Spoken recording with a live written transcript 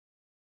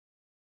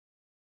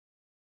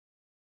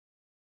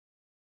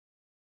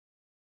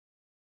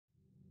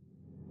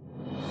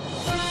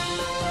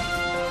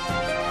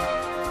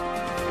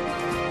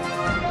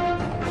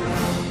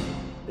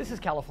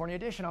California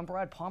Edition. I'm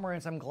Brad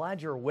Pomerantz. I'm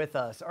glad you're with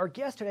us. Our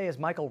guest today is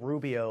Michael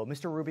Rubio.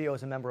 Mr. Rubio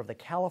is a member of the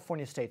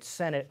California State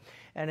Senate.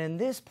 And in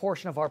this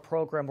portion of our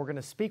program, we're going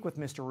to speak with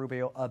Mr.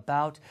 Rubio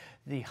about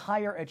the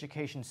higher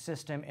education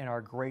system in our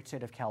great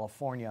state of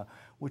California,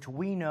 which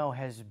we know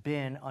has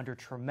been under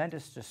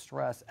tremendous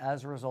distress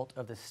as a result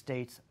of the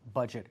state's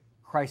budget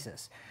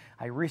crisis.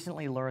 I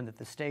recently learned that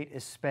the state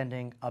is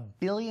spending $1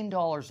 billion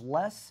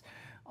less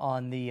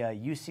on the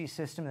UC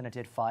system than it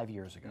did 5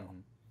 years ago.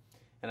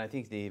 And I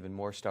think the even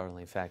more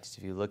startling fact is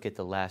if you look at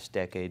the last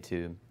decade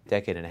to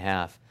decade and a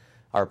half,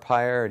 our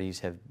priorities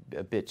have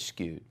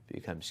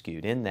become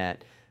skewed in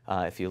that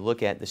if you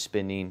look at the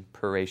spending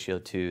per ratio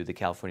to the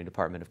California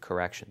Department of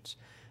Corrections,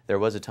 there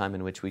was a time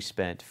in which we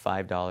spent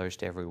 $5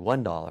 to every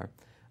 $1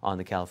 on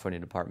the California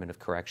Department of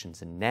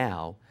Corrections, and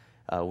now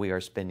we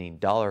are spending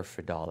dollar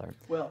for dollar.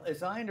 Well,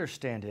 as I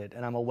understand it,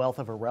 and I'm a wealth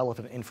of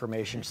irrelevant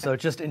information, so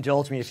just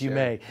indulge me if you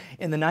may.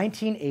 In the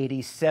 1980s,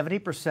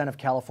 70% of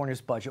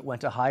California's budget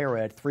went to higher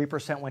ed,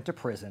 3% went to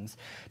prisons.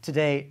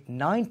 Today,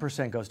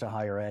 9% goes to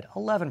higher ed,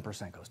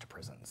 11% goes to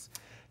prisons.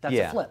 That's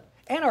a flip.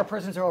 And our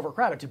prisons are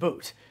overcrowded to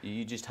boot.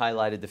 You just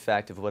highlighted the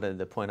fact of what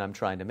the point I'm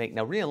trying to make.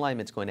 Now,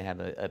 realignment's going to have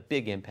a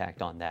big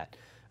impact on that.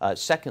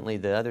 Secondly,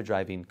 the other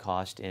driving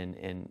cost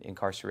in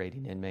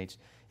incarcerating inmates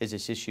is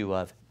this issue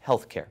of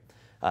health care.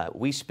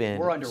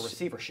 We're under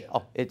receivership.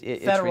 Oh,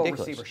 it's federal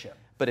ridiculous. Receivership.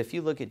 But if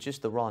you look at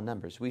just the raw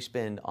numbers, we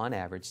spend on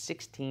average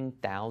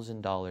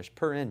 $16,000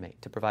 per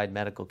inmate to provide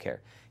medical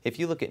care. If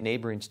you look at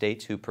neighboring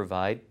states who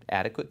provide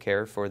adequate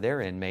care for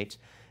their inmates,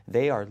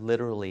 they are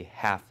literally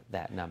half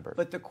that number.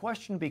 But the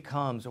question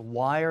becomes,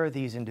 why are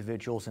these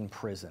individuals in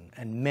prison?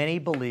 And many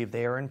believe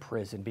they are in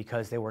prison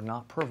because they were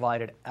not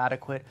provided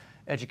adequate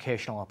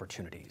educational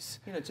opportunities.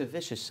 You know, it's a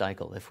vicious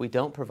cycle. If we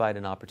don't provide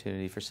an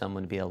opportunity for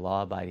someone to be a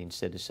law-abiding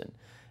citizen,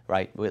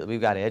 right,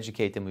 we've got to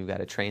educate them, we've got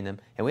to train them,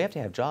 and we have to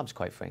have jobs,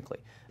 quite frankly.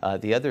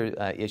 The other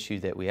issue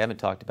that we haven't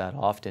talked about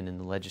often in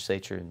the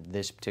legislature in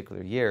this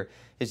particular year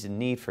is the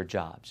need for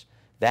jobs.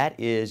 That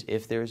is,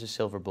 if there is a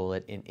silver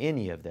bullet in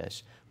any of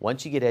this,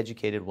 once you get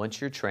educated, once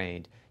you're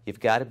trained, you've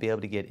got to be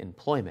able to get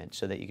employment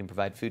so that you can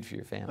provide food for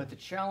your family. But the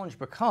challenge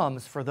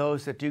becomes for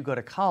those that do go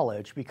to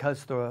college,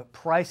 because the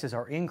prices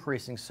are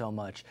increasing so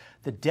much,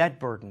 the debt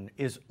burden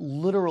is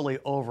literally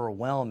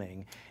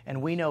overwhelming.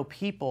 And we know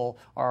people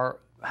are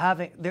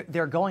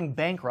they're going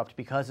bankrupt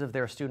because of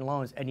their student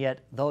loans, and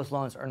yet those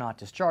loans are not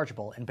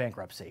dischargeable in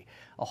bankruptcy.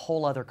 A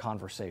whole other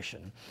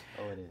conversation.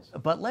 Oh, it is.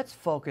 But let's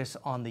focus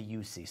on the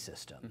UC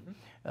system.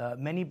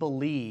 Many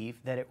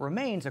believe that it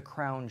remains a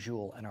crown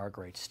jewel in our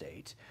great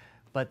state,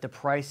 but the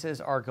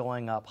prices are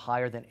going up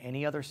higher than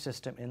any other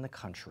system in the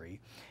country.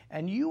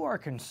 And you are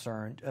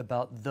concerned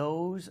about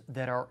those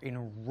that are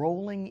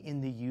enrolling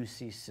in the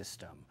UC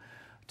system.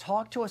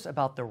 Talk to us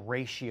about the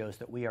ratios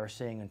that we are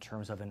seeing in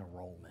terms of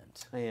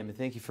enrollment. I am, and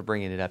thank you for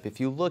bringing it up. If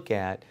you look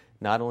at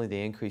not only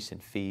the increase in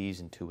fees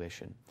and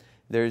tuition,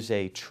 there's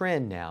a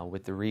trend now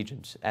with the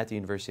regents at the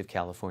University of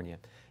California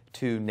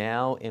to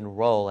now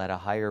enroll at a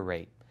higher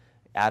rate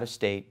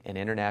out-of-state and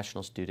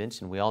international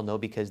students, and we all know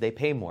because they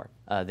pay more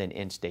than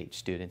in-state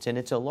students. And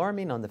it's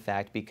alarming on the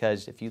fact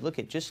because if you look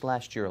at just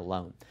last year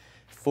alone,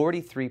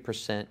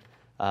 43%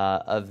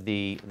 of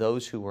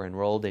those who were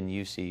enrolled in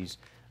UCs,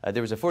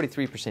 there was a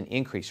 43%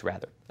 increase,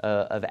 rather,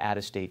 of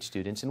out-of-state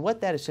students. And what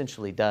that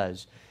essentially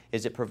does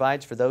is it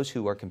provides for those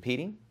who are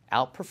competing,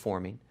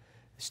 outperforming,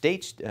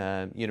 state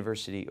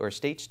university or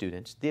state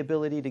students the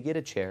ability to get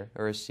a chair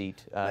or a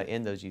seat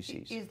in those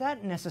UCs. Is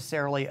that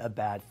necessarily a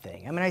bad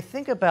thing? I mean, I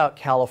think about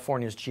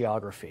California's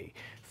geography.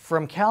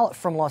 From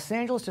Los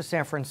Angeles to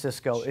San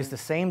Francisco is the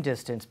same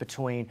distance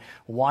between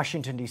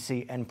Washington,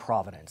 D.C. and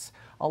Providence.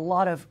 A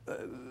lot of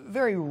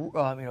very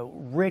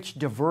rich,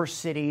 diverse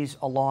cities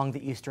along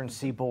the eastern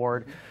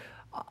seaboard.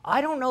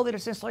 I don't know that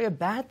it's necessarily a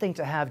bad thing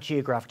to have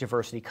geographic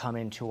diversity come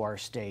into our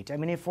state. I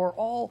mean, if we're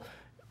all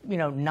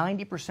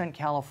 90%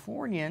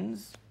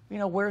 Californians,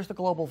 where's the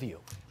global view?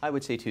 I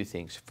would say two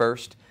things.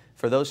 First,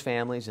 for those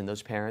families and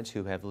those parents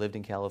who have lived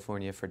in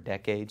California for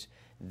decades,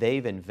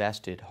 they've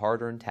invested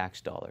hard-earned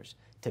tax dollars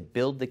to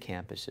build the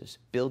campuses,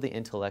 build the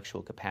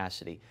intellectual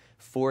capacity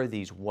for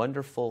these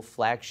wonderful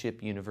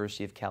flagship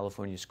University of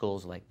California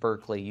schools like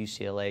Berkeley,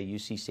 UCLA,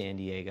 UC San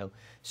Diego,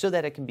 so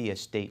that it can be a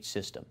state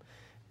system.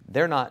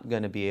 They're not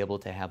going to be able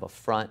to have a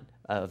front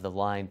of the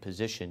line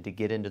position to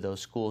get into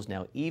those schools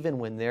now, even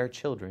when their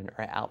children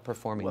are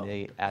outperforming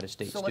the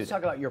out-of-state students. So let's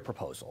talk about your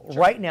proposal.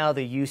 Sure. Right now,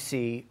 the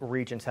UC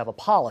regents have a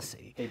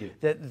policy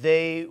that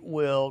they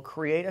will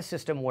create a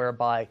system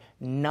whereby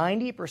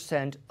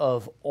 90%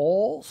 of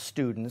all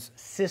students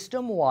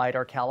system-wide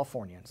are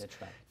Californians.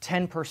 That's right.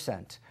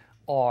 10%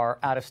 are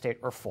out-of-state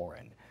or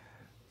foreign.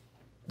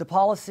 The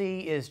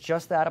policy is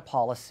just that, a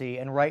policy,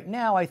 and right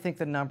now I think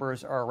the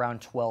numbers are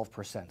around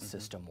 12%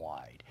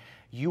 system-wide.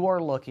 You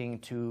are looking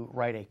to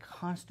write a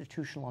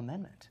constitutional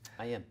amendment.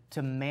 I am.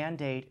 To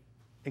mandate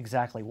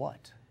exactly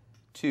what?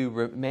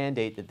 to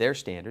mandate that their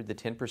standard, the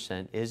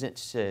 10%, isn't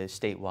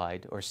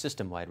statewide, or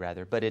system-wide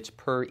rather, but it's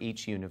per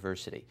each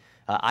university.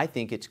 I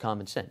think it's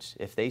common sense.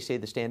 If they say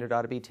the standard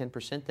ought to be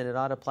 10%, then it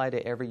ought to apply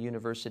to every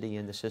university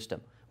in the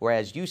system.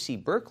 Whereas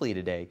UC Berkeley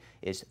today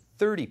is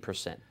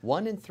 30%.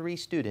 1 in 3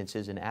 students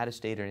is an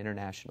out-of-state or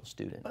international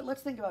student. But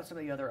let's think about some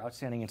of the other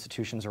outstanding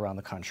institutions around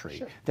the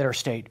country that are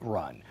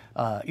state-run.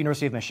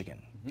 University of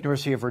Michigan,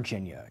 University of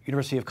Virginia,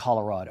 University of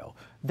Colorado.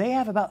 They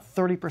have about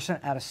 30%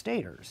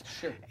 out-of-staters.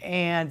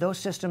 And those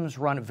systems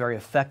run very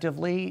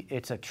effectively.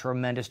 It's a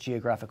tremendous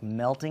geographic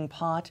melting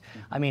pot.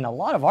 I mean, a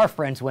lot of our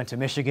friends went to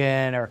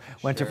Michigan or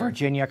went to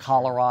Virginia,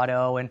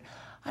 Colorado, and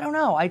I don't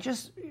know. I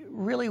just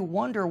really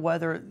wonder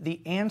whether the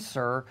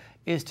answer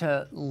is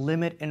to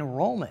limit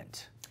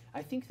enrollment.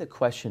 I think the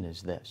question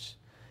is this.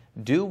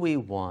 Do we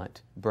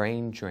want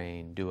brain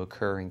drain to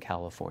occur in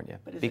California?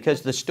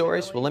 Because the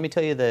stories, well, let me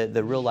tell you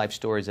the real life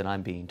stories that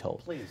I'm being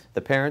told. Please.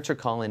 The parents are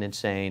calling and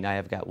saying, I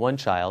have got one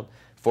child,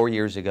 4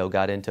 years ago,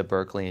 got into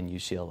Berkeley and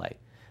UCLA.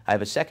 I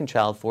have a second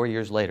child 4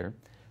 years later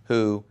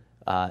who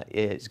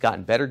has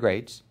gotten better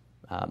grades,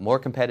 more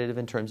competitive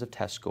in terms of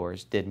test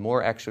scores, did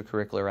more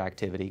extracurricular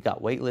activity,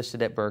 got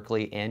waitlisted at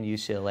Berkeley and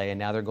UCLA, and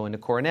now they're going to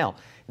Cornell.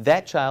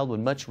 That child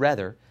would much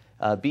rather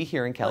be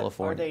here in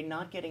California. But are they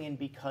not getting in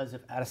because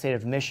of out-of-state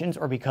admissions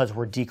or because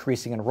we're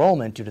decreasing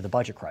enrollment due to the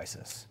budget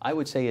crisis? I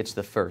would say it's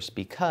the first,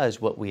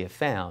 because what we have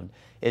found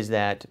is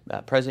that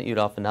President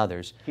Udolph and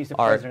others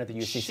are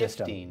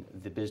shifting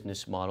the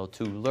business model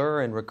to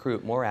lure and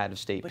recruit more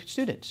out-of-state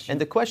students. And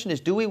the question is,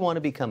 do we want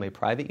to become a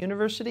private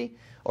university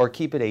or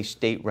keep it a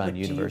state-run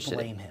university?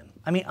 Do you blame him?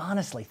 I mean,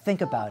 honestly, think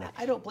about it.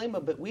 I don't blame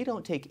him, but we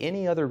don't take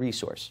any other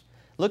resource.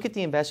 Look at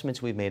the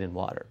investments we've made in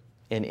water,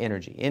 in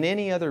energy, in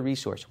any other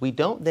resource. We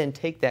don't then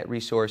take that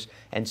resource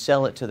and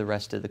sell it to the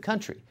rest of the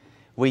country.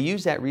 We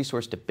use that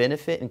resource to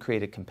benefit and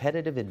create a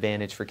competitive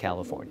advantage for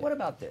California. What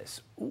about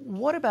this?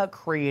 What about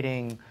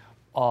creating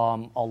a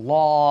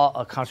law,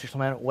 a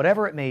constitutional amendment,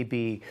 whatever it may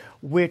be,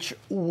 which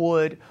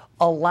would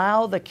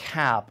allow the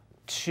cap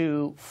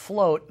to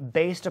float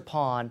based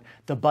upon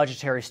the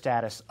budgetary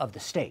status of the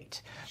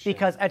state?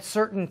 Because at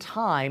certain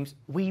times,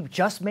 we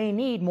just may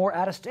need more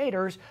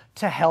out-of-staters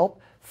to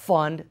help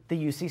fund the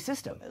UC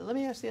system. Let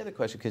me ask the other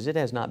question, because it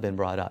has not been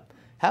brought up.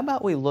 How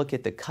about we look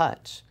at the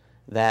cuts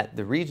that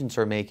the regents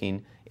are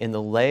making in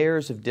the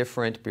layers of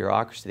different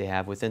bureaucracy they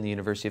have within the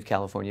University of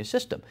California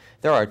system?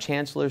 There are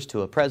chancellors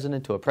to a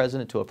president, to a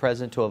president, to a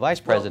president, to a vice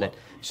president.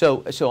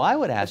 So I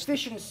would ask...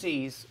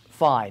 Efficiencies,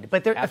 fine,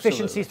 but there are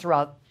efficiencies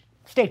throughout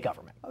state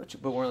government.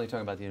 But we're only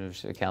talking about the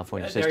University of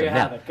California There system you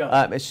have it.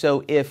 Go.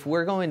 So if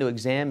we're going to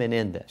examine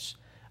in this,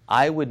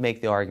 I would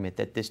make the argument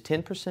that this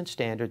 10%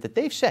 standard that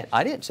they've set,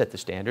 I didn't set the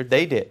standard,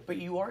 they did. But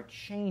you are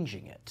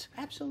changing it.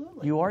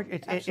 Absolutely. You are.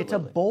 It's a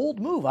bold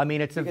move. I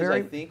mean, it's because a very...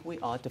 I think we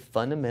ought to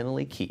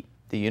fundamentally keep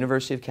the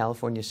University of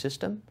California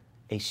system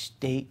a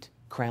state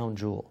crown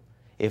jewel.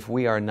 If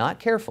we are not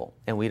careful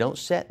and we don't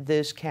set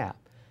this cap,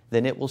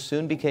 then it will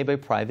soon become a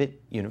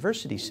private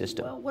university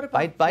system, well, what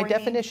about by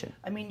definition.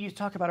 I mean, you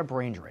talk about a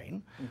brain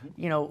drain.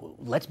 You know,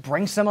 let's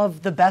bring some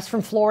of the best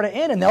from Florida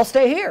in, and they'll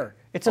stay here.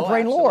 It's a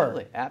brain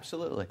lure.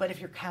 Absolutely. But if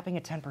you're capping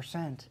at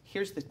 10%.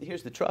 Here's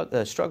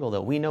the struggle,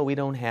 though. We know we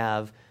don't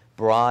have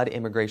broad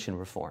immigration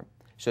reform.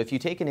 So if you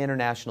take an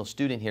international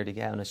student here to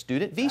get on a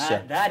student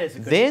visa,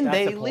 then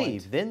they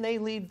leave. Then they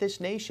leave this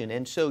nation.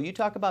 And so you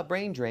talk about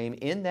brain drain,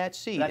 in that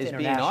seat is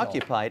being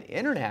occupied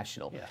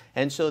international. Yeah.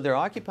 And so they're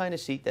occupying a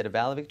seat that a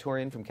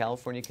valedictorian from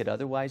California could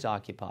otherwise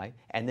occupy,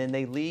 and then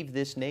they leave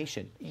this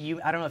nation.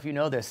 I don't know if you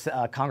know this,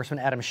 Congressman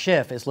Adam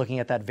Schiff is looking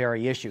at that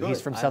very issue. Good.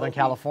 He's from Southern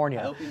California.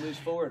 I hope he moves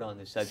forward on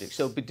this subject.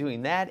 So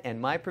between that and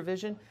my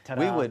provision,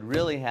 we would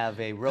really have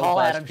a robust Call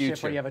Adam future.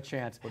 Schiff when you have a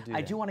chance. We'll I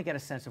do want to get a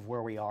sense of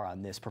where we are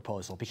on this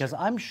proposal, because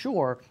I'm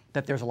sure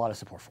that there's a lot of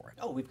support for it.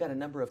 Oh, we've got a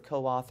number of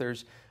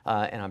co-authors,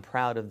 and I'm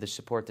proud of the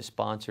support the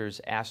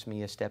sponsors.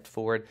 ASME has stepped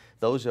forward.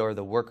 Those are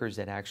the workers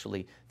that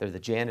actually, they're the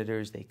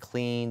janitors, they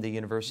clean the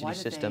university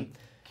system. Why do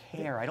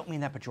they care? I don't mean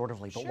that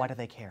pejoratively, but why do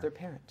they care? They're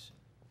parents.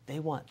 They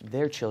want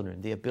their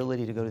children the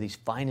ability to go to these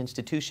fine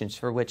institutions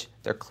for which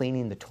they're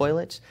cleaning the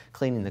toilets,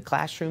 cleaning the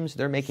classrooms,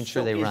 they're making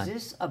sure they run. Is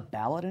this a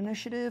ballot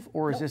initiative,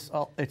 or is this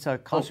it's a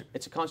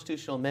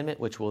constitutional amendment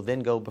which will then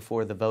go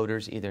before the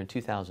voters either in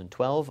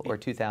 2012 or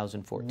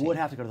 2014. Would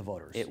have to go to the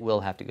voters. It will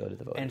have to go to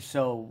the voters. And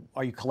so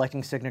are you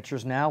collecting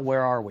signatures now?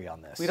 Where are we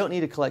on this? We don't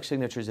need to collect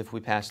signatures if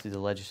we pass through the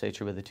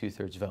legislature with a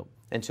 2/3 vote.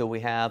 And so we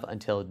have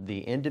until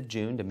the end of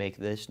June to make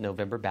this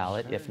November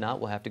ballot. If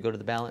not, we'll have to go to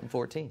the ballot in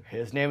 2014.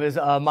 His name is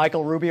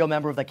Michael Rubio,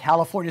 member of the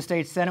California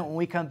State Senate. When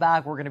we come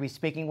back, we're going to be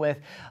speaking with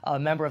a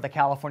member of the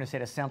California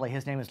State Assembly.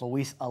 His name is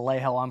Luis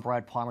Alejo. I'm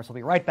Brad Palmer. So we'll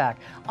be right back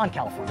on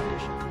California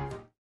Edition.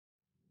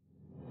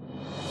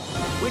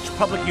 Which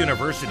public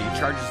university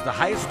charges the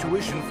highest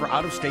tuition for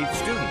out-of-state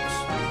students?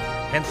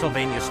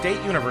 Pennsylvania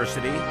State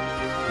University,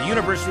 the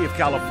University of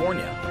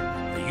California,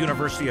 the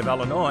University of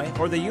Illinois,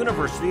 or the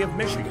University of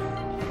Michigan?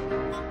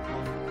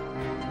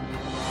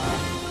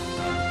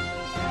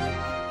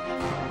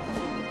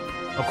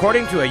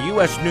 According to a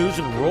U.S. News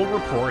and World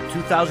Report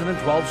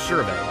 2012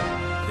 survey,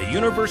 The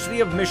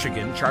University of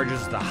Michigan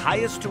charges the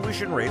highest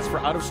tuition rates for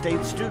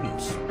out-of-state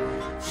students.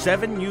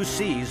 7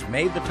 UCs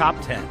made the top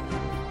 10.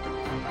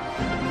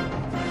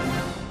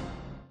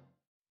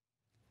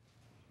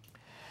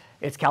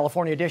 It's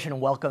California Edition.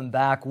 Welcome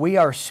back. We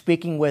are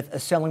speaking with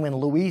Assemblyman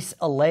Luis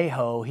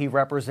Alejo. He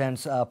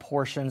represents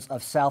portions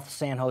of South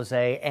San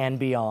Jose and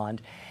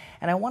beyond.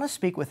 And I want to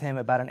speak with him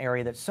about an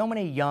area that so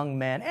many young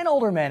men and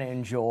older men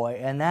enjoy,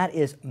 and that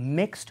is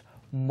mixed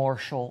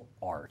martial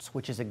arts,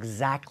 which is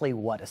exactly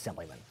what,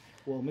 Assemblyman?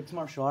 Well, mixed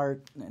martial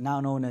art, now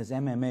known as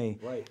MMA,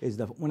 is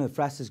one of the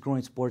fastest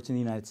growing sports in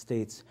the United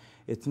States.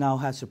 It now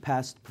has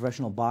surpassed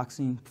professional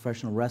boxing,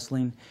 professional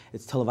wrestling.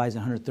 It's televised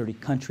in 130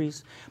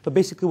 countries. But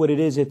basically what it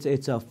is,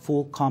 it's a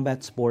full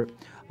combat sport.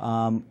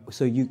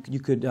 So you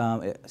could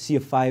see a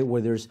fight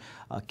where there's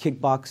a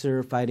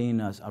kickboxer fighting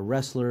a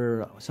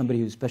wrestler, somebody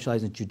who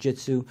specializes in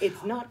jiu-jitsu.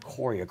 It's not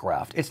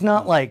choreographed. It's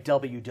not like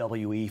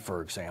WWE,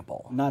 for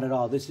example. Not at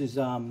all. This is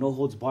no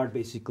holds barred,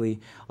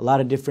 basically. A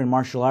lot of different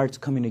martial arts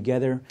coming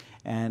together,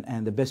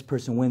 and the best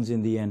person wins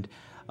in the end.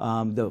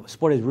 The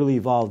sport has really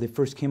evolved. It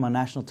first came on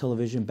national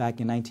television back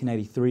in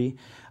 1993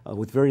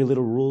 with very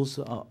little rules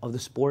of the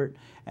sport,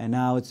 and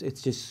now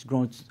it's just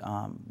grown,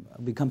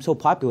 become so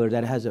popular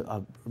that it has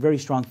a very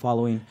strong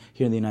following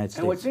here in the United States.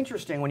 And what's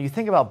interesting, when you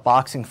think about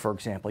boxing, for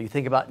example, you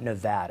think about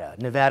Nevada.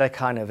 Nevada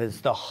kind of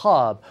is the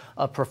hub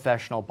of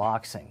professional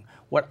boxing.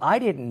 What I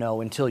didn't know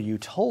until you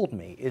told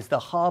me is the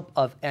hub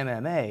of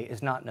MMA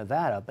is not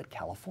Nevada, but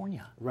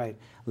California. Right.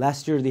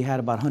 Last year they had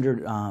about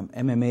 100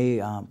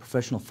 MMA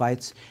professional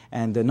fights,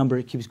 and the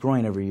number keeps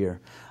growing every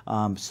year.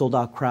 Sold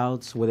out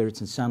crowds, whether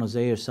it's in San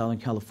Jose or Southern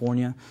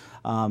California.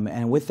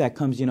 And with that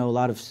comes, a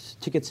lot of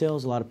ticket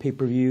sales, a lot of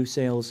pay-per-view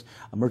sales,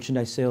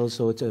 merchandise sales,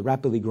 so it's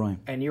rapidly growing.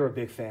 And you're a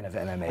big fan of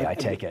MMA, I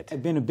take it.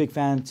 I've been a big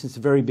fan since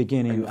the very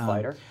beginning. Are you a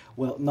fighter?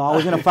 Well, no, I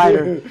wasn't a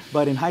fighter,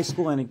 but in high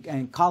school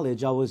and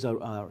college, I was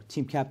a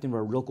team captain of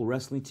our local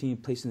wrestling team,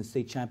 placed in the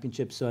state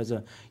championship. So as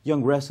a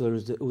young wrestler,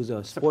 it was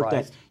a sport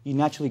that you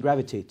naturally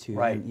gravitate to.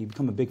 Right. And you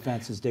become a big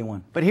fan since day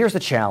one. But here's the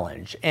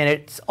challenge, and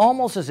it's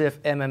almost as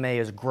if MMA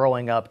is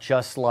growing up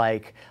just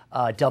like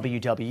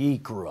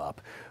WWE grew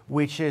up,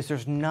 which is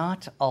there's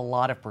not a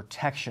lot of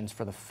protections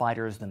for the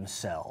fighters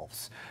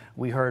themselves.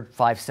 We heard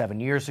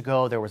 5-7 years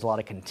ago there was a lot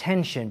of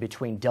contention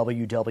between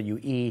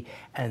WWE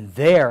and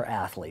their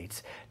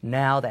athletes.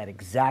 Now that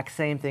exact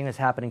same thing is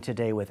happening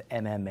today with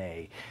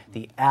MMA.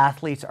 The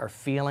athletes are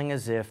feeling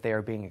as if they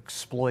are being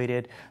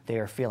exploited, they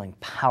are feeling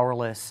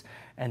powerless,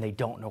 and they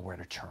don't know where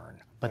to turn,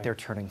 but they're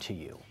turning to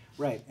you.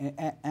 Right,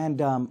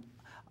 and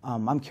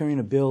I'm carrying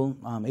a bill,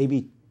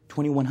 AB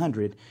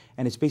 2100,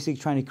 and it's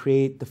basically trying to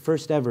create the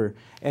first ever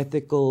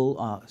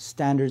ethical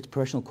standards,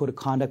 professional code of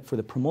conduct for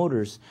the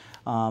promoters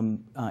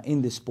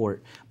in this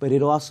sport. But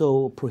it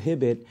also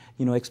prohibit,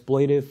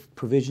 exploitive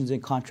provisions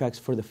and contracts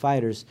for the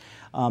fighters,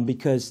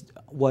 because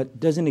what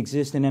doesn't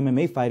exist in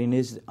MMA fighting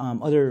is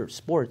other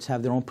sports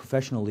have their own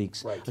professional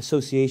leagues,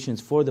 associations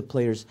for the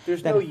players.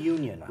 There's no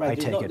union, I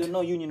take it. There's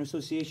no union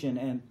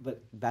association,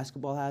 but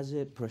basketball has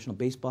it, professional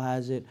baseball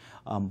has it,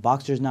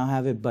 boxers now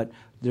have it, but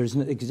there's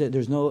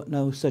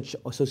no such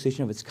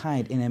association of its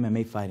kind in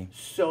MMA fighting.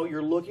 So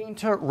you're looking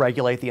to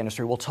regulate the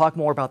industry. We'll talk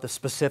more about the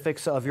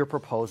specifics of your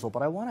proposal,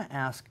 but I want to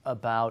ask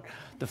about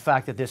the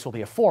fact that this will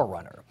be a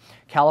forerunner.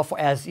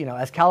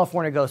 As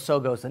California goes, so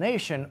goes the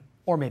nation,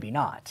 or maybe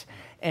not.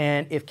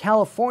 And if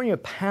California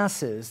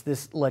passes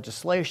this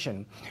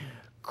legislation,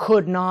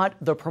 could not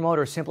the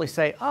promoter simply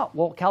say, oh,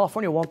 well,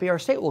 California won't be our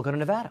state, we'll go to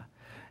Nevada?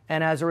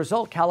 And as a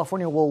result,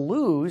 California will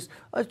lose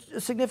a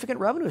significant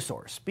revenue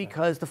source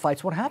because the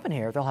fights won't happen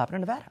here, they'll happen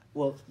in Nevada.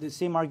 Well, the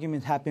same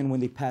argument happened when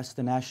they passed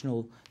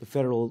the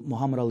federal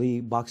Muhammad Ali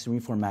Boxing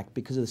Reform Act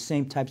because of the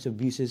same types of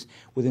abuses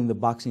within the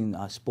boxing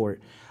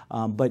sport.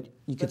 But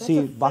you can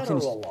see boxing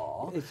is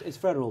law. It's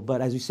federal, but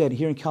as you said,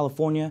 here in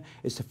California,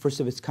 it's the first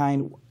of its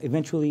kind.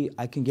 Eventually,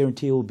 I can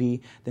guarantee it will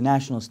be the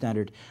national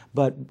standard.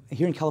 But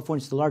here in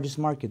California, it's the largest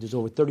market. There's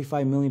over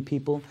 35 million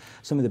people.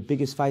 Some of the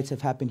biggest fights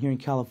have happened here in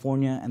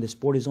California, and the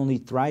sport is only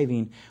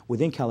thriving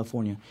within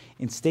California.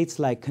 In states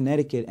like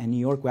Connecticut and New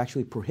York, we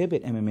actually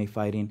prohibit MMA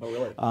fighting. Oh,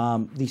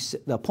 really?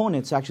 The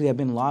opponents actually have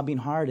been lobbying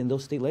hard in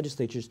those state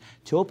legislatures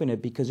to open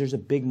it because there's a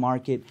big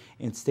market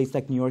in states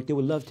like New York. They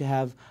would love to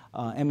have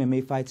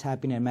MMA fights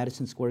happening at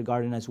Madison Square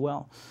Garden as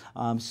well.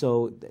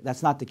 So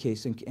that's not the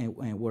case,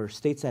 and where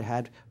states that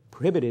had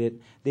prohibited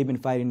it, they've been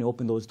fighting to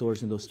open those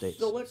doors in those states.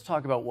 So let's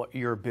talk about what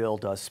your bill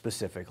does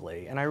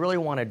specifically, and I really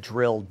want to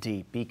drill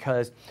deep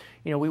because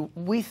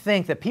we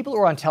think that people who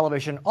are on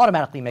television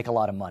automatically make a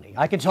lot of money.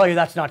 I can tell you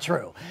that's not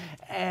true.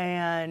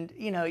 And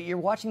you're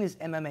watching these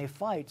MMA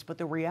fights, but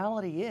the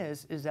reality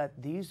is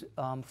that these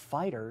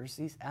fighters,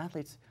 these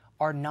athletes,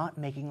 are not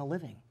making a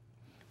living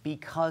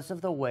because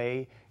of the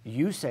way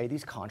you say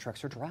these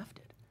contracts are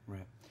drafted.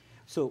 Right.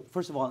 So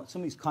first of all,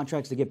 some of these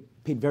contracts, they get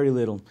paid very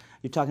little.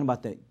 You're talking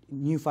about the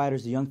new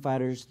fighters, the young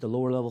fighters, the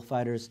lower level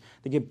fighters.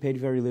 They get paid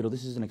very little.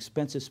 This is an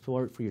expensive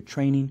sport for your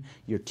training,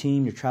 your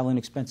team, your traveling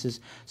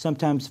expenses.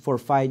 Sometimes for a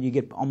fight, you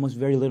get almost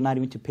very little, not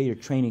even to pay your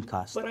training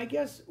costs. But I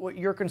guess what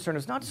your concern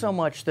is not so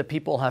much that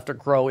people have to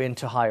grow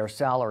into higher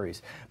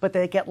salaries, but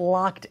they get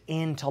locked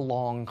into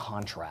long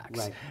contracts.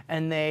 Right.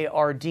 And they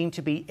are deemed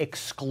to be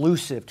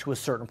exclusive to a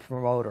certain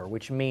promoter,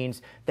 which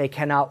means they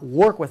cannot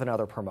work with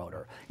another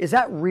promoter. Is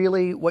that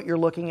really what you're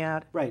looking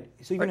at? Right.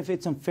 So even if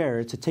it's unfair,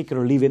 it's a take it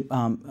or leave it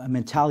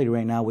mentality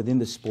right now within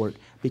the sport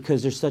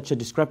because there's such a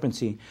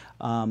discrepancy.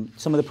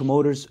 Some of the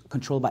promoters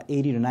control about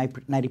 80 to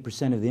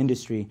 90% of the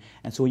industry.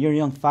 And so when you're a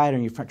young fighter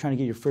and you're trying to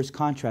get your first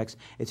contracts,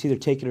 it's either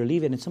take it or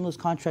leave it. And some of those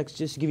contracts,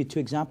 just to give you two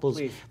examples,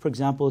 Please. For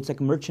example, it's like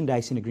a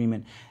merchandising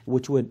agreement,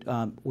 which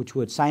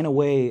would sign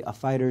away a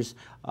fighter's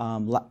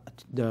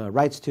the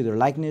rights to their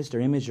likeness,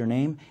 their image, their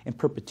name in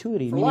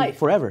perpetuity, For meaning life.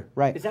 forever.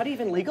 Right. Is that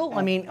even legal?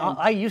 I mean,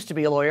 I used to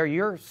be a lawyer.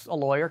 You're a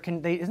lawyer.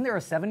 Isn't there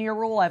a 7-year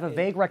rule? I have a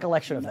vague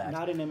recollection of that.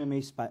 Not in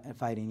MMA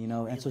fighting, you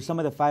know. And so some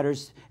of the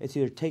fighters, it's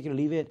either take it or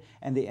leave it,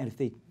 and if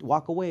they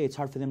walk away, it's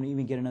hard for them to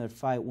even get another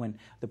fight when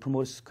the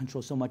promoters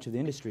control so much of the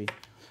industry.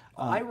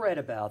 I read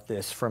about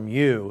this from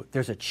you.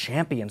 There's a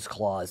champions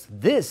clause.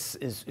 This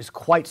is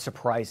quite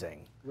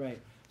surprising. Right.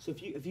 So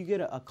if you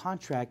get a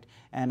contract,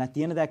 and at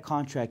the end of that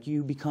contract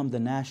you become the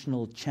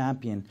national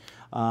champion,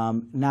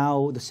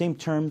 now the same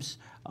terms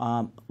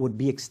would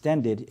be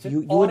extended. It's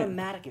an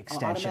automatic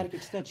extension. Automatic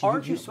extension.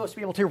 Aren't you supposed to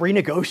be able to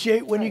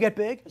renegotiate when you get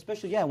big?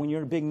 Especially, yeah, when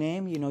you're a big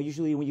name, you know,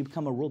 usually when you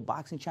become a world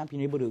boxing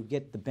champion, you're able to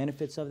get the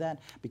benefits of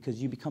that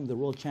because you become the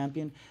world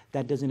champion.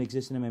 That doesn't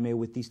exist in MMA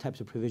with these types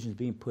of provisions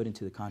being put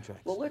into the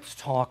contracts. Well, let's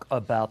talk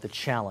about the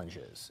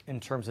challenges in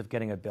terms of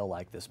getting a bill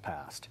like this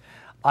passed.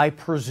 I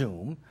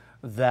presume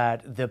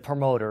that the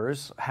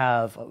promoters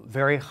have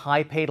very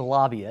high-paid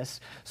lobbyists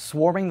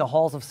swarming the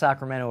halls of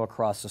Sacramento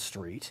across the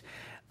street.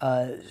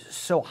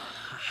 So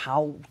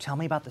tell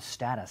me about the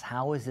status.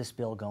 How is this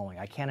bill going?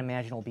 I can't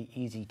imagine it'll be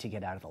easy to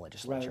get out of the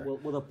legislature.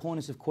 Right. Well, the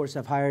opponents, of course,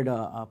 have hired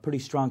a pretty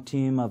strong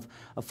team of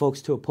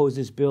folks to oppose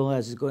this bill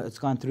as it's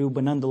gone through.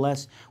 But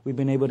nonetheless, we've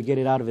been able to get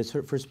it out of its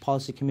first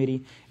policy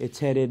committee. It's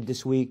headed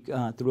this week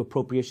through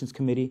Appropriations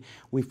Committee.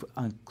 We've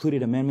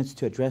included amendments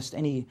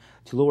to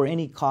lower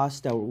any costs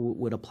that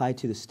would apply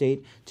to the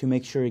state to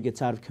make sure it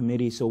gets out of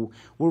committee. So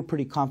we're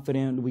pretty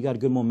confident. We got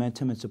good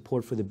momentum and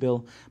support for the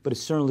bill, but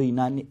it's certainly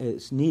not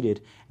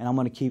needed. And I'm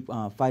going to keep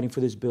fighting for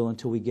this bill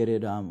until we get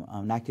it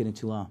enacted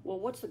into law. Well,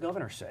 what's the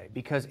governor say?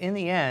 Because in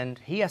the end,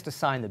 he has to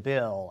sign the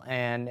bill,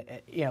 and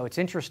you know it's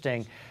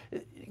interesting.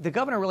 The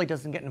governor really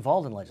doesn't get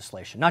involved in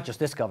legislation. Not just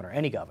this governor,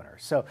 any governor.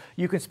 So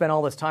you can spend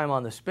all this time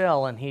on this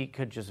bill, and he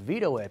could just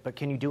veto it. But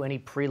can you do any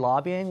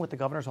pre-lobbying with the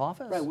governor's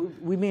office? Right.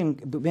 We've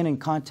been in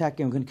contact,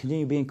 and we're going to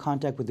continue to be in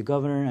contact with the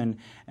governor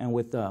and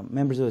with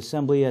members of the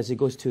assembly as it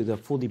goes to the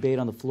full debate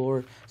on the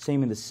floor.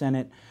 Same in the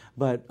Senate.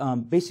 But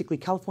basically,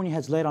 California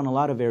has led on a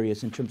lot of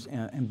areas in terms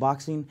in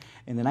boxing.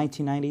 In the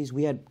 1990s,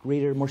 we had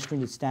greater, more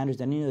stringent standards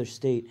than any other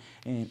state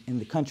in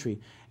the country.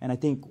 And I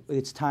think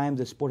it's time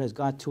the sport has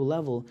got to a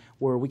level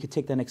where we could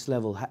take that next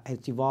level.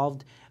 It's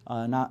evolved.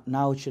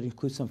 Now it should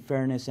include some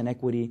fairness and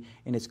equity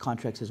in its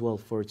contracts as well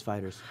for its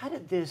fighters. How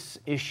did this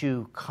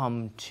issue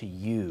come to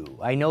you?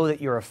 I know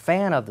that you're a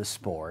fan of the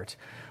sport,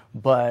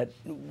 but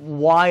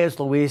why is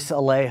Luis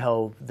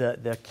Alejo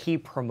the key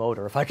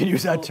promoter, if I could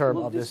use that term,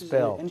 of this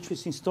bill? An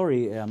interesting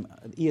story.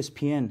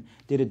 ESPN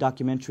did a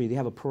documentary. They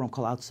have a program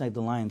called Outside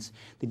the Lines.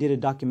 They did a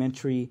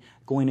documentary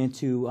going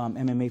into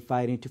MMA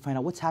fighting to find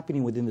out what's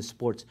happening within the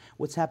sports,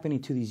 what's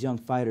happening to these young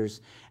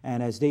fighters.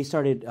 And as they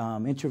started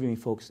interviewing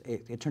folks,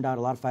 it turned out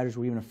a lot of fighters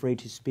were even afraid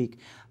to speak,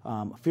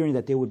 fearing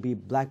that they would be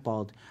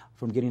blackballed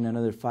from getting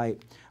another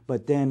fight.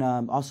 But then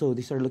also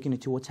they started looking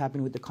into what's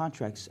happening with the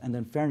contracts and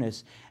then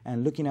fairness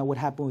and looking at what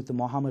happened with the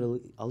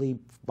Muhammad Ali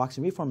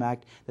Boxing Reform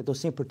Act, that those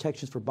same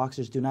protections for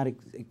boxers do not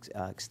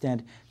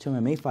extend to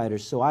MMA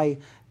fighters. So I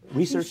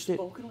researched it. Have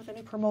you spoken with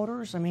any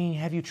promoters? I mean,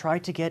 have you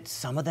tried to get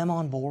some of them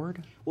on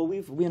board? Well,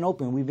 we've been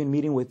open. We've been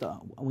meeting with,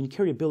 when you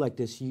carry a bill like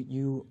this,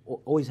 you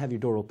always have your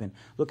door open.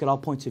 Look at all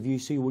points of view,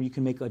 see where you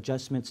can make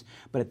adjustments.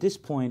 But at this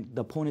point,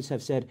 the opponents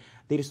have said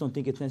they just don't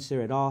think it's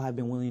necessary at all, have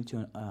been willing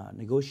to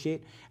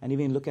negotiate, and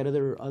even look at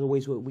other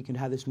ways where we can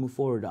have this move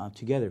forward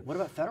together. What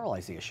about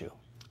federalize the issue?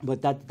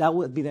 But that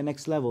would be the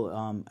next level,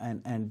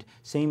 and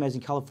same as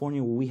in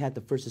California, where we had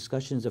the first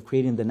discussions of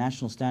creating the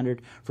national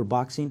standard for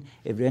boxing.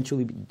 It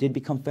eventually did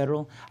become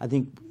federal. I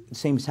think the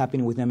same is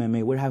happening with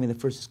MMA. We're having the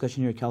first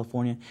discussion here in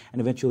California,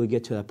 and eventually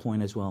get to that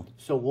point as well.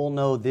 So we'll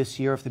know this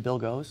year if the bill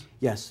goes?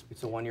 Yes.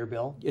 It's a one-year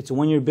bill? It's a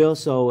one-year bill,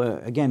 so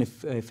again,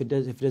 if it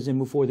doesn't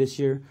move forward this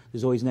year,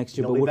 there's always next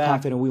year. But we're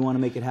confident we want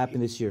to make it happen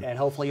this year. And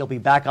hopefully you'll be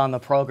back on the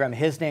program.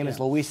 His name is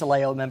Luis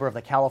Alejo, member of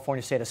the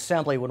California State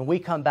Assembly. When we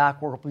come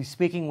back, we'll be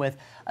speaking with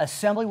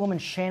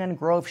Assemblywoman Shannon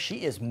Grove.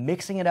 She is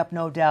mixing it up,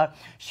 no doubt.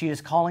 She is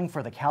calling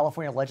for the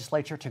California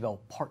legislature to go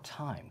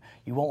part-time.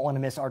 You won't want to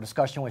miss our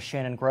discussion with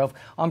Shannon Grove.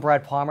 I'm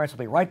Brad Pomerantz. We'll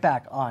be right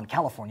back on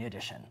California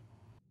Edition.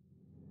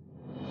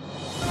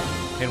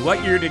 In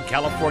what year did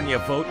California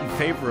vote in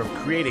favor of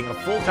creating a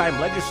full-time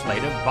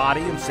legislative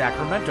body in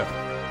Sacramento?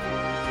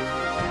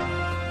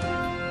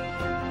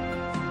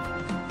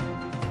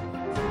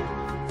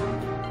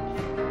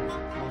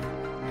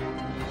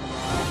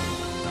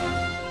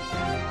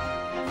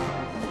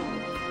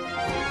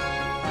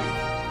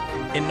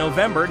 In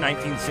November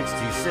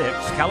 1966,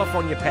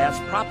 California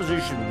passed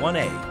Proposition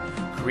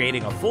 1A,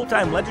 creating a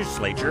full-time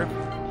legislature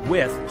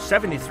with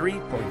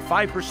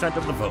 73.5%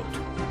 of the vote.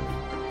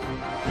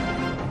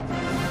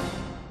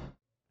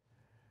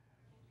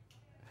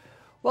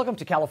 Welcome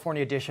to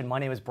California Edition. My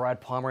name is Brad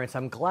Pomerantz.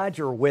 I'm glad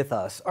you're with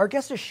us. Our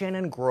guest is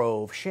Shannon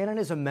Grove. Shannon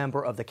is a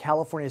member of the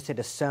California State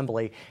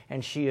Assembly,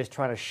 and she is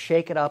trying to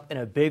shake it up in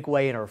a big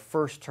way in her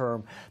first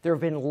term. There have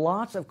been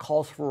lots of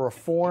calls for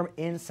reform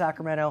in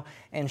Sacramento,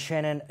 and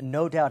Shannon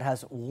no doubt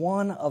has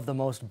one of the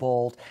most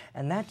bold,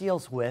 and that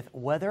deals with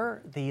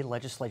whether the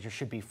legislature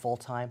should be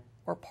full-time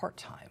or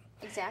part-time.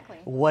 Exactly.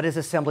 What does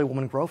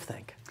Assemblywoman Grove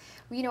think?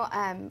 You know,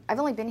 I've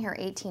only been here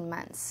 18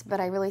 months, but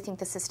I really think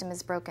the system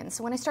is broken.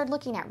 So when I started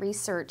looking at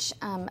research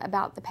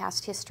about the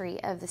past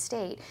history of the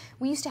state,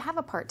 we used to have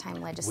a part-time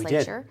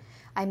legislature.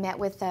 I met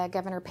with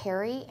Governor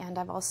Perry, and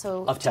I've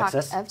also of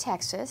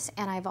Texas,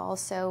 and I've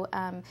also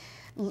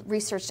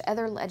researched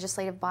other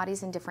legislative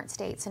bodies in different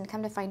states, and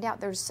come to find out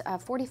there's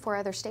 44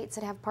 other states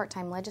that have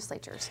part-time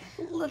legislatures.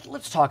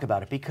 Let's talk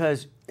about it,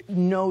 because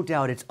no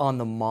doubt it's on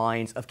the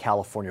minds of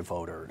California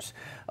voters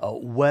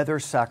whether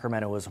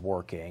Sacramento is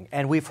working,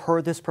 and we've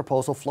heard this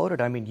proposal floated.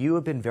 I mean, you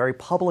have been very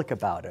public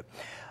about it.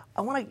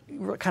 I want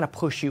to kind of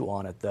push you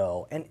on it,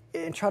 though,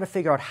 and try to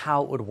figure out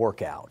how it would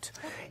work out.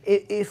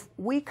 Okay. If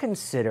we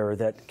consider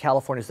that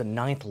California is the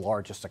 9th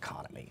largest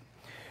economy,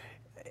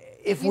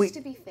 it used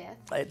to be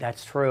 5th.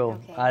 That's true.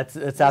 Okay.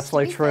 It's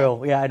absolutely true.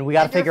 5th. Yeah, and we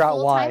got to figure out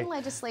why. Full-time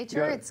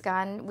legislature, it's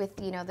gone with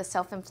the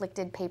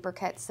self-inflicted paper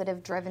cuts that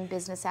have driven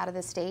business out of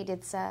the state.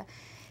 It's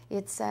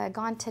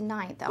gone to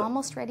 9th,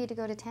 almost ready to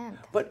go to 10th.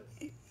 But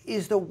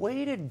is the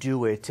way to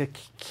do it to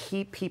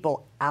keep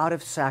people out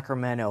of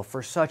Sacramento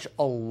for such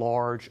a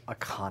large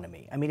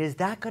economy? I mean, is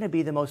that going to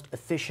be the most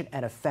efficient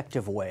and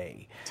effective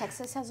way?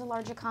 Texas has a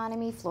large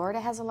economy. Florida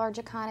has a large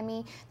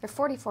economy. There are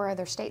 44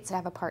 other states that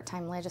have a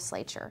part-time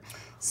legislature.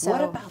 So,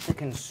 what about the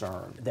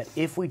concern that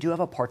if we do have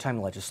a part-time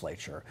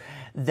legislature,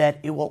 that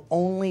it will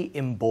only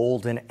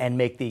embolden and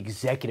make the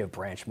executive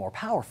branch more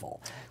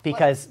powerful?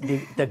 Because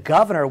the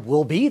governor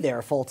will be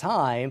there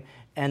full-time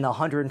and the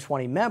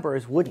 120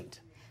 members wouldn't.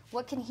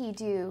 What can he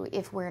do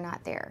if we're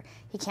not there?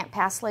 He can't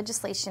pass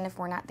legislation if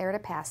we're not there to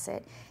pass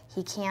it.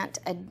 He can't,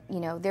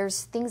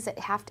 there's things that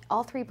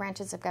all three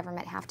branches of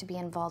government have to be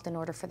involved in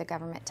order for the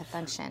government to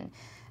function.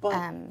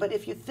 But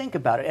if you think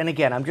about it, and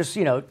again, I'm just,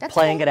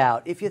 playing it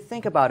out. If you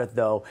think about it,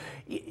 though,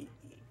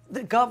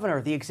 the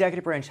governor, the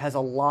executive branch, has a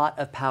lot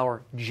of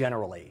power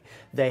generally.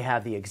 They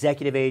have the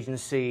executive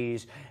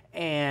agencies,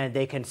 and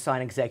they can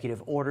sign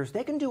executive orders.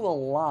 They can do a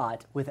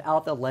lot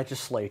without the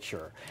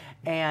legislature.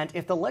 And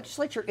if the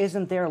legislature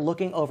isn't there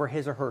looking over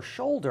his or her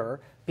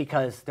shoulder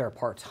because they're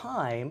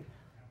part-time,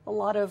 a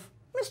lot of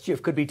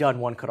mischief could be done,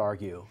 one could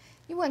argue.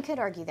 One could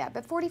argue that,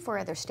 but 44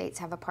 other states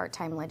have a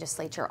part-time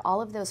legislature. All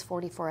of those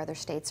 44 other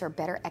states are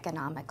better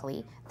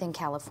economically than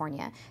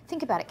California.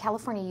 Think about it.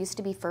 California used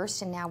to be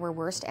first, and now we're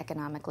worst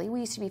economically. We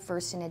used to be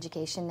first in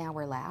education, now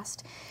we're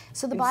last.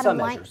 So the bottom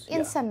line,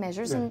 in some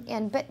measures,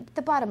 but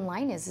the bottom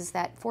line is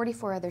that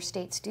 44 other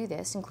states do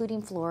this,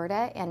 including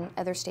Florida and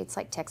other states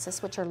like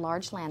Texas, which are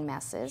large land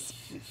masses.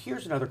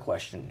 Here's another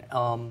question.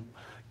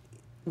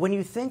 When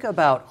you think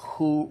about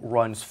who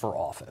runs for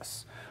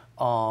office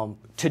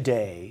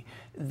today,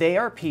 they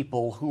are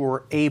people who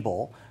are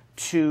able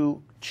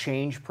to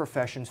change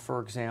professions,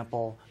 for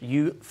example.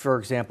 You, for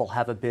example,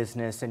 have a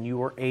business and you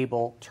are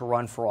able to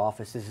run for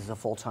office. This is a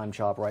full-time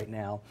job right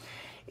now.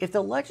 If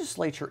the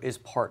legislature is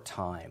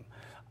part-time,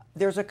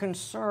 there's a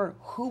concern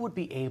who would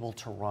be able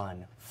to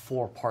run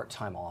for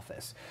part-time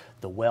office.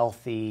 The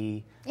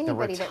wealthy,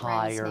 anybody the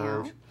retired. That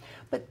runs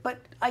now.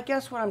 But I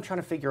guess what I'm trying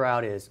to figure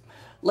out is,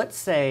 let's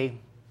say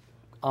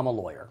I'm a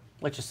lawyer.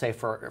 Let's just say,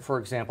 for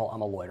example,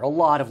 I'm a lawyer. A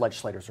lot of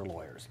legislators are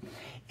lawyers.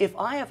 If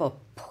I have a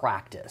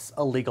practice,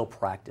 a legal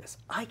practice,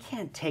 I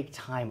can't take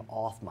time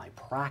off my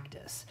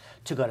practice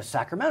to go to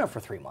Sacramento for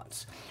 3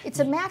 months. It's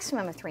a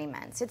maximum of 3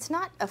 months. It's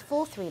not a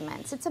full 3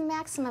 months. It's a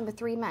maximum of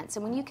 3 months.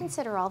 And when you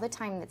consider all the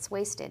time that's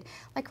wasted,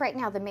 like right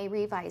now, the May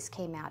revise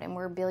came out, and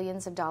we're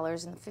billions of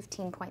dollars and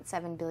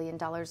 $15.7 billion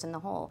in the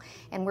hole.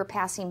 And we're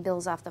passing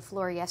bills off the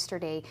floor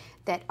yesterday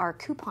that are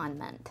coupon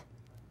month.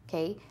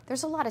 Okay,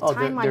 there's a lot of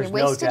time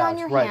wasted on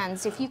your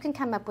hands if you can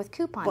come up with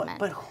coupon month.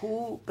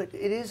 But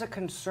it is a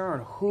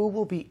concern. Who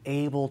will be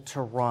able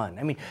to run?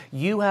 I mean,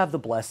 you have the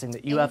blessing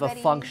that you have a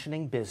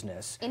functioning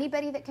business.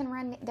 Anybody that can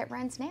run, that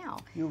runs now.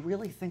 You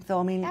really think, though?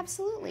 I mean,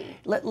 absolutely.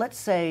 Let's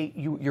say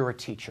you're a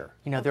teacher.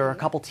 There are a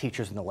couple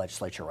teachers in the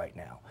legislature right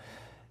now.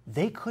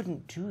 They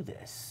couldn't do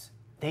this.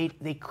 They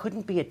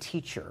couldn't be a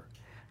teacher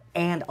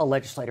and a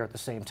legislator at the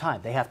same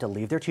time. They have to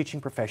leave their teaching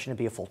profession and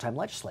be a full-time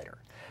legislator.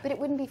 But it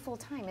wouldn't be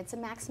full-time. It's a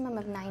maximum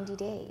of 90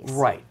 days.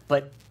 Right,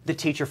 but the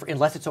teacher,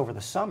 unless it's over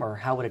the summer,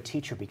 how would a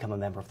teacher become a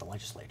member of the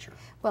legislature?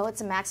 Well, it's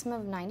a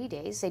maximum of 90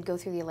 days. They'd go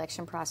through the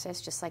election process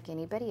just like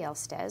anybody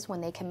else does. When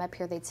they come up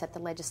here, they'd set the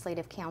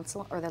legislative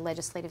council or the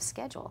legislative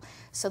schedule.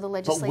 So the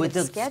legislative But would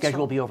the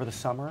schedule be over the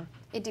summer?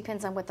 It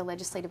depends on what the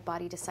legislative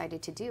body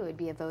decided to do. It'd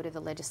be a vote of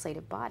the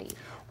legislative body.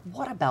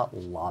 What about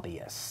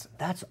lobbyists?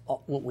 That's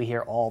what we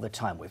hear all the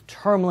time. With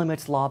term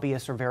limits,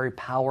 lobbyists are very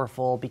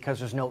powerful because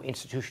there's no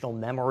institutional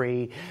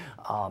memory.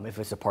 If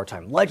it's a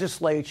part-time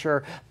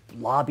legislature,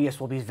 lobbyists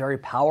will be very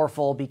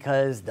powerful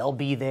because they'll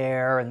be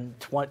there in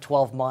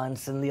 12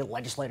 months and the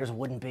legislators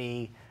wouldn't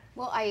be.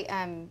 Well,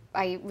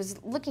 I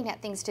was looking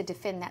at things to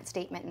defend that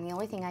statement, and the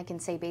only thing I can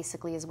say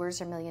basically is where's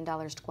their $1 million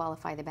to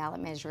qualify the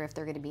ballot measure if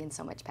they're going to be in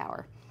so much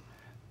power?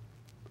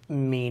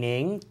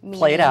 Meaning,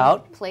 play it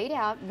out. Played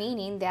out,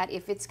 meaning that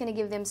if it's going to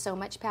give them so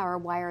much power,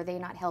 why are they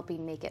not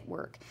helping make it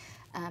work?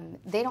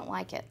 They don't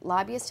like it.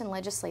 Lobbyists and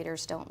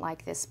legislators don't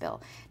like this bill.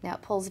 Now,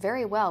 it polls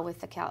very well with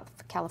the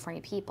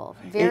California people.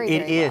 Very, it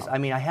very is. well. I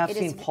mean, I have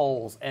seen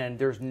polls, and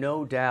there's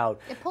no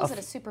doubt. It polls at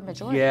a super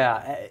majority.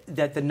 Yeah,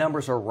 that the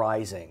numbers are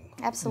rising.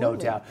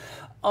 Absolutely. No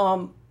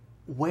doubt.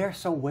 Where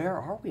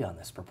are we on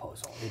this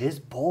proposal? It is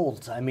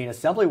bold. I mean,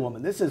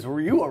 Assemblywoman, this is where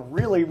you are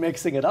really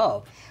mixing it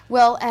up.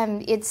 Well,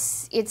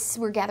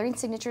 we're gathering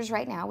signatures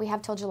right now. We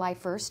have till July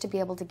 1st to be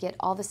able to get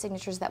all the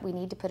signatures that we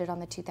need to put it on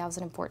the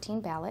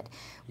 2014 ballot.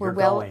 We're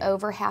well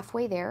over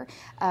halfway there.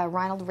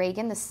 Ronald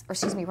Reagan's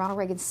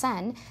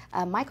son,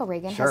 Michael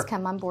Reagan, has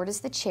come on board as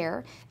the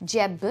chair.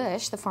 Jeb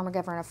Bush, the former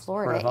governor of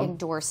Florida,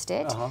 endorsed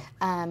it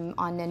on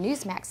a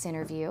Newsmax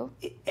interview.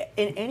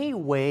 In any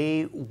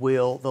way,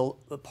 will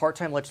the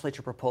part-time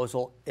legislature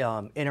proposal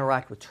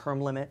interact with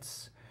term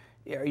limits?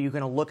 Are you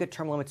going to look at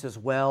term limits as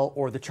well,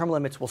 or the term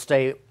limits will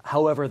stay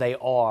however they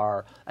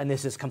are, and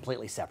this is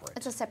completely separate?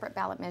 It's a separate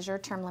ballot measure.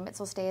 Term limits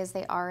will stay as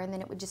they are, and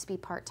then it would just be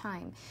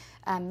part-time.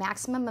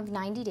 Maximum of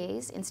 90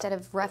 days instead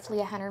of roughly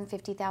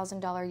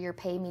 $150,000 a year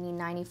pay, meaning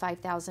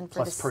 $95,000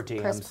 for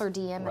plus per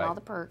diem and all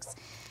the perks.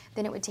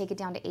 Then it would take it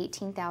down to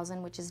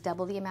 $18,000, which is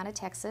double the amount of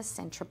Texas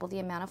and triple the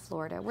amount of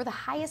Florida. We're the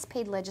highest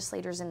paid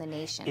legislators in the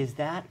nation. Is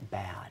that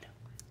bad?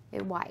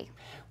 Why?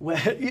 Well,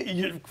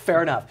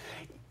 fair enough.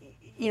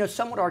 You know,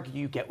 some would argue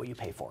you get what you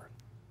pay for.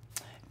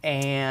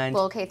 And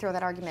well, okay, throw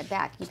that argument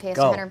back. You pay us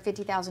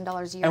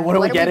 $150,000 a year. And what are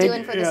we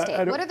doing for the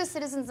state? What are the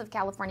citizens of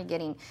California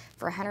getting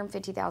for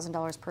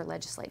 $150,000 per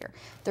legislator?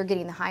 They're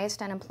getting the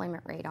highest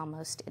unemployment rate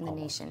almost in the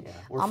nation. Yeah.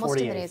 We're almost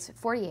 48. in the nation.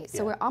 48.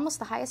 So we're almost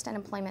the highest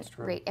unemployment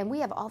rate. And we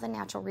have all the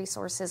natural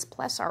resources,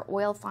 plus our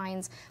oil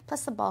finds,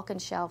 plus the Balkan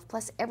Shelf,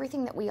 plus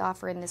everything that we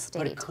offer in this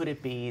state. But could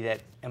it be that,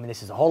 I mean,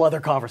 this is a whole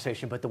other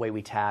conversation, but the way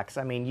we tax,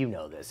 I mean, you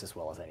know this as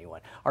well as anyone.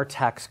 Our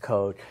tax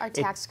code.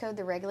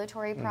 The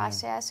regulatory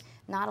process,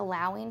 not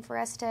allowing for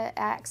us to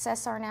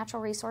access our natural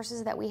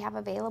resources that we have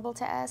available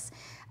to us.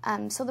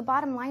 So the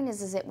bottom line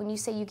is that when you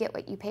say you get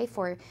what you pay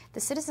for, the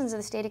citizens of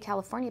the state of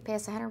California pay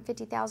us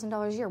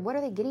 $150,000 a year. What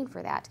are they getting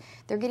for that?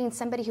 They're getting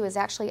somebody who is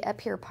actually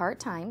up here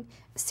part-time.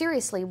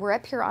 Seriously, we're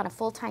up here on a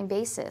full-time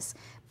basis,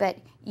 but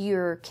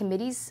your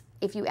committees,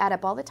 if you add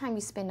up all the time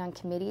you spend on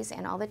committees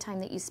and all the time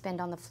that you spend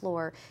on the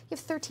floor, you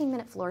have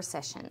 13-minute floor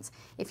sessions.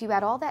 If you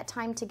add all that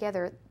time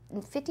together,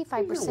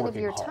 55% of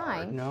your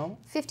time,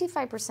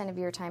 55% of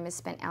your time is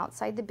spent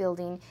outside the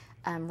building,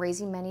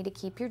 raising money to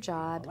keep your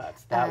job. Well,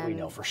 that we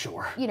know for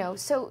sure. You know,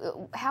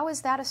 so how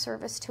is that a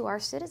service to our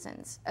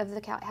citizens of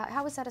the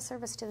how is that a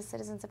service to the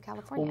citizens of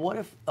California? Well, what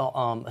if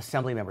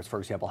assembly members, for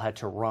example, had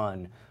to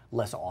run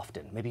less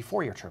often, maybe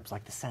 4-year terms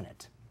like the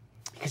Senate,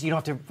 because you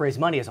don't have to raise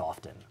money as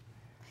often?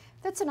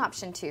 That's an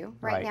option too.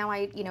 Right now,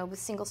 with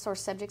single source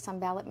subjects on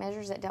ballot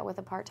measures that dealt with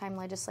a part-time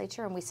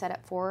legislature, and we set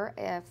up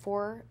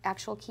four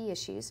actual key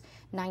issues: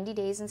 90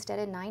 days instead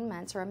of 9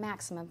 months, or a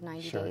maximum of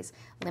 90 days.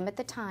 Limit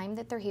the time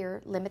that they're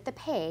here. Limit the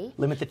pay.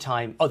 Limit the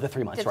time. Oh, the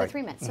 3 months, right? The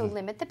 3 months. So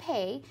limit the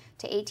pay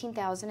to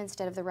 $18,000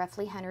 instead of the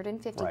roughly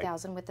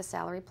 $150,000 with the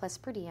salary plus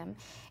per diem,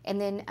 and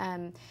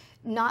then.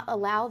 Not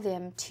allow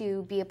them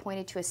to be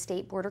appointed to a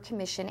state board or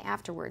commission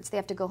afterwards. They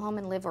have to go home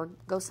and live or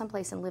go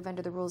someplace and live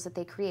under the rules that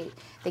they create.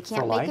 They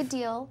can't make a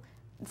deal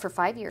for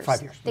 5 years.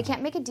 5 years. They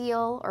can't make a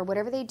deal or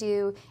whatever they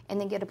do and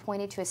then get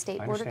appointed to a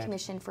state board or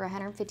commission for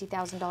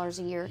 $150,000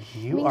 a year.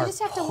 You are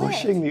just have to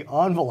pushing the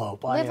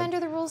envelope. Live under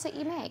the rules that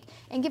you make.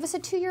 And give us a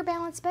 2-year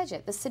balanced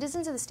budget. The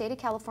citizens of the state of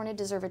California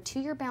deserve a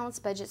 2-year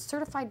balanced budget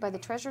certified by the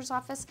Treasurer's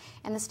Office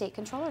and the State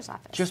Controller's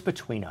Office. Just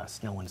between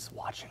us, no one's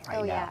watching right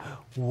now. Yeah.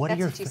 That's what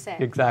you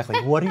said.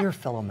 Exactly. What are your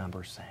fellow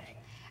members saying?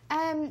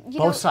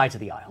 Both sides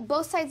of the aisle.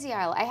 Both sides of the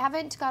aisle. I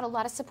haven't got a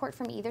lot of support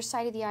from either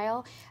side of the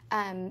aisle.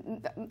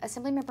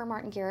 Assemblymember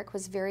Martin Garrick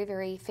was very,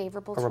 very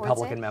favorable towards it. A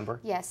Republican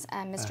member? Yes.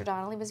 Mr.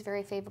 Donnelly was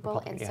very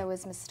favorable, and so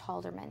was Mrs.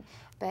 Halderman.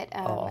 But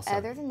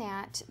other than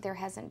that, there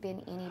hasn't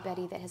been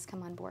anybody that has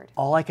come on board.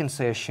 All I can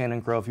say is, Shannon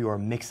Grove, you are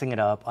mixing it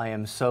up. I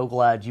am so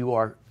glad you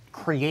are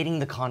creating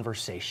the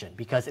conversation,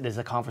 because it is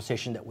a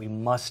conversation that we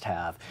must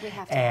have. We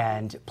have to.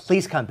 And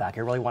please come back.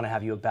 I really want to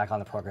have you back on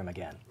the program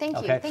again. Thank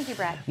you. Okay? Thank you,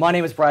 Brad. My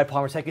name is Brad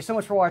Palmer. Thank you so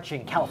much for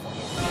watching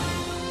California.